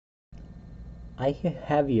I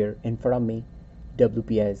have here in front of me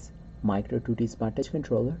WPS Micro2T Smart Touch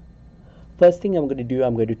Controller. First thing I'm going to do,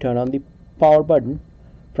 I'm going to turn on the power button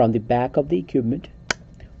from the back of the equipment.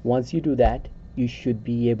 Once you do that, you should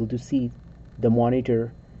be able to see the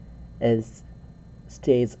monitor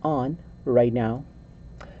stays on right now.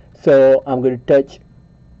 So I'm going to touch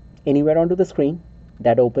anywhere onto the screen.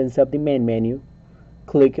 That opens up the main menu.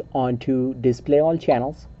 Click onto display all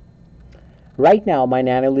channels. Right now my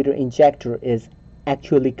nanoliter injector is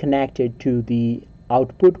actually connected to the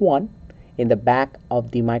output 1 in the back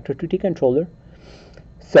of the Micro2T controller.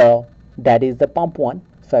 So that is the pump 1.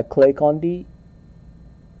 So I click on the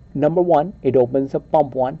number 1, it opens up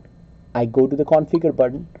pump 1. I go to the configure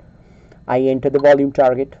button. I enter the volume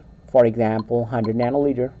target, for example 100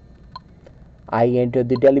 nanoliter. I enter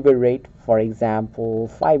the delivery rate, for example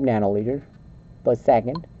 5 nanoliter per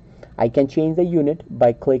second. I can change the unit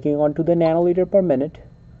by clicking onto the nanoliter per minute,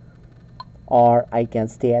 or I can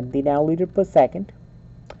stay at the nanoliter per second.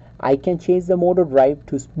 I can change the motor drive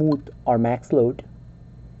to smooth or max load.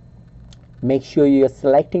 Make sure you are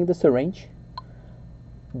selecting the syringe.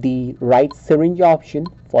 The right syringe option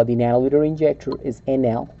for the nanoliter injector is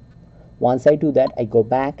NL. Once I do that, I go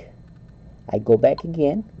back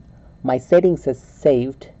again. My settings are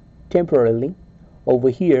saved temporarily over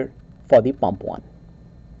here for the pump 1.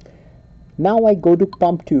 Now I go to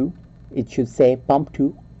pump 2. It should say pump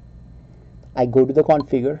 2. I go to the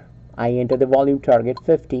configure. I enter the volume target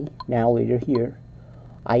 50 nanoliter here.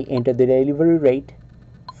 I enter the delivery rate,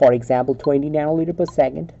 for example 20 nanoliter per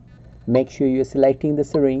second. Make sure you're selecting the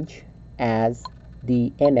syringe as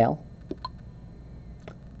the NL,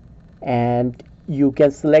 and you can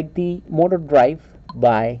select the motor drive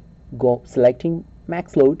by selecting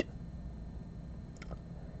max load.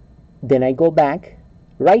 Then I go back.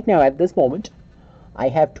 Right now at this moment I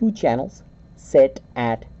have 2 channels set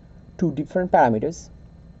at 2 different parameters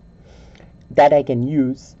that I can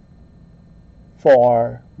use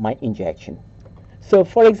for my injection. So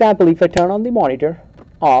for example, if I turn on the monitor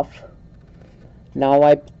off, now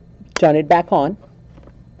I turn it back on,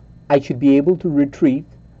 I should be able to retrieve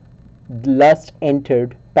the last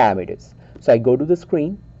entered parameters. So I go to the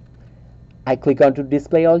screen, I click on to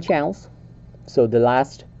display all channels, so the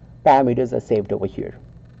last parameters are saved over here.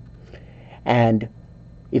 And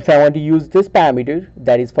if I want to use this parameter,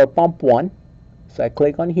 that is for pump 1, so I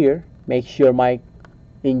click on here, make sure my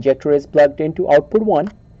injector is plugged into output 1,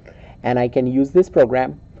 and I can use this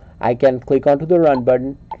program. I can click onto the run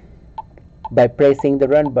button by pressing the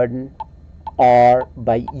run button or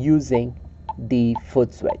by using the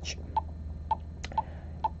foot switch.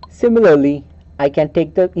 Similarly, I can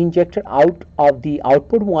take the injector out of the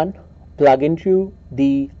output 1, plug into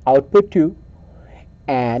the output 2,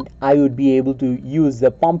 and I would be able to use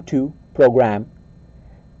the pump 2 program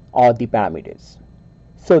or the parameters.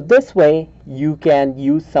 So this way you can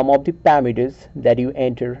use some of the parameters that you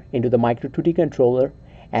enter into the Micro2T controller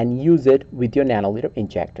and use it with your nanoliter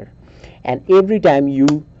injector. And every time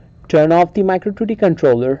you turn off the Micro2T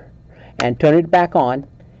controller and turn it back on,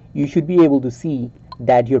 you should be able to see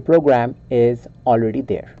that your program is already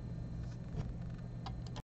there.